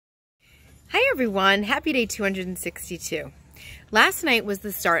Hi everyone, happy day 262. Last night was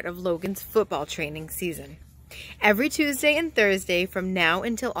the start of Logan's football training season. Every Tuesday and Thursday from now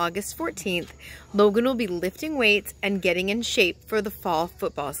until August 14th, Logan will be lifting weights and getting in shape for the fall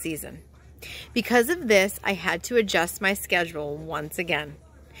football season. Because of this, I had to adjust my schedule once again.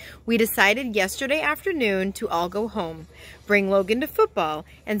 We decided yesterday afternoon to all go home, bring Logan to football,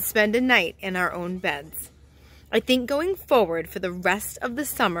 and spend a night in our own beds. I think going forward for the rest of the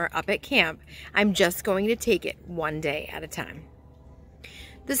summer up at camp, I'm just going to take it one day at a time.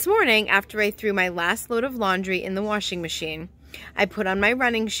 This morning, after I threw my last load of laundry in the washing machine, I put on my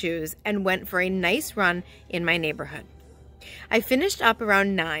running shoes and went for a nice run in my neighborhood. I finished up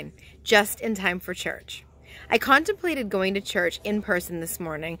around 9, just in time for church. I contemplated going to church in person this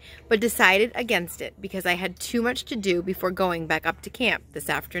morning, but decided against it because I had too much to do before going back up to camp this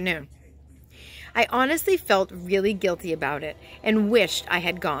afternoon. I honestly felt really guilty about it and wished I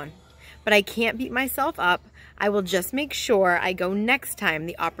had gone, but I can't beat myself up. I will just make sure I go next time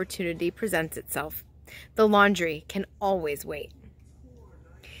the opportunity presents itself. The laundry can always wait.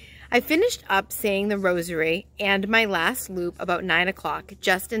 I finished up saying the rosary and my last loop about 9 o'clock,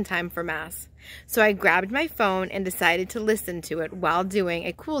 just in time for Mass. So I grabbed my phone and decided to listen to it while doing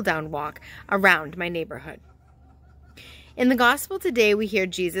a cool-down walk around my neighborhood. In the gospel today, we hear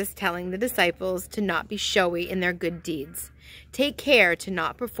Jesus telling the disciples to not be showy in their good deeds. Take care to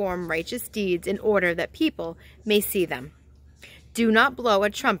not perform righteous deeds in order that people may see them. Do not blow a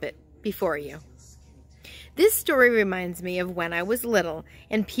trumpet before you. This story reminds me of when I was little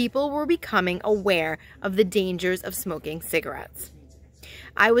and people were becoming aware of the dangers of smoking cigarettes.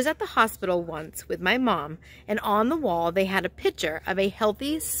 I was at the hospital once with my mom, and on the wall they had a picture of a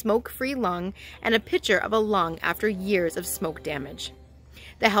healthy, smoke-free lung and a picture of a lung after years of smoke damage.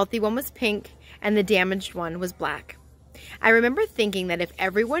 The healthy one was pink, and the damaged one was black. I remember thinking that if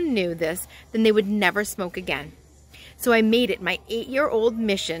everyone knew this, then they would never smoke again. So I made it my 8-year-old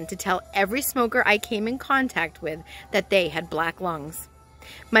mission to tell every smoker I came in contact with that they had black lungs.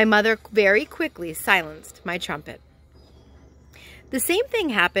 My mother very quickly silenced my trumpet. The same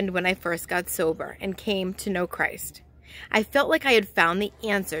thing happened when I first got sober and came to know Christ. I felt like I had found the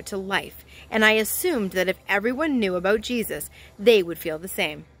answer to life, and I assumed that if everyone knew about Jesus, they would feel the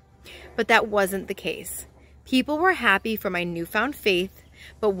same. But that wasn't the case. People were happy for my newfound faith,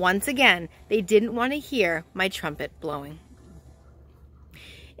 but once again, they didn't want to hear my trumpet blowing.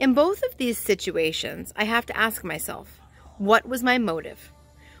 In both of these situations, I have to ask myself, what was my motive?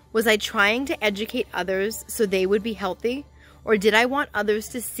 Was I trying to educate others so they would be healthy? Or did I want others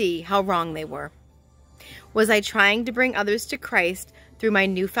to see how wrong they were? Was I trying to bring others to Christ through my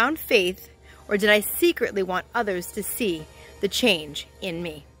newfound faith, or did I secretly want others to see the change in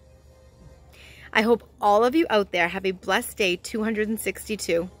me? I hope all of you out there have a blessed day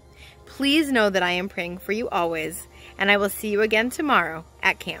 262. Please know that I am praying for you always, and I will see you again tomorrow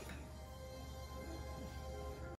at camp.